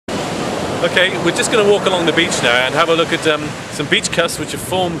Okay, we're just going to walk along the beach now and have a look at some beach cusps which are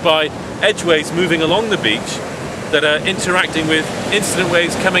formed by edge waves moving along the beach that are interacting with incident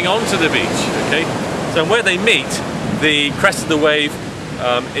waves coming onto the beach. Okay, so where they meet, the crest of the wave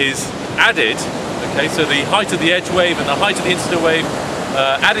is added. Okay, so the height of the edge wave and the height of the incident wave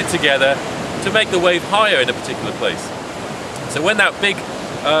added together to make the wave higher in a particular place. So when that big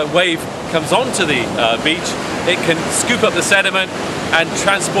wave comes onto the beach, it can scoop up the sediment and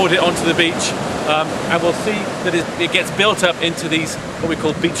transport it onto the beach, and we'll see that it gets built up into these what we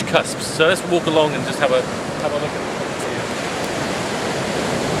call beach cusps. So let's walk along and just have a look at it.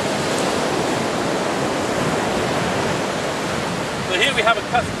 So here we have a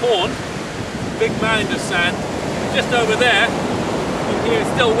cusp horn, big mound of sand. Just over there, here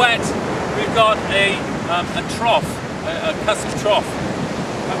it's still wet, we've got a trough, a cusp trough.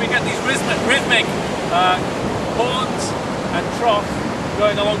 And we get these rhythmic horns and troughs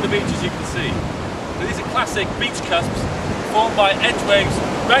going along the beach, as you can see. So these are classic beach cusps formed by edge waves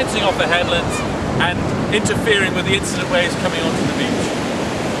bouncing off the headlands and interfering with the incident waves coming onto the beach.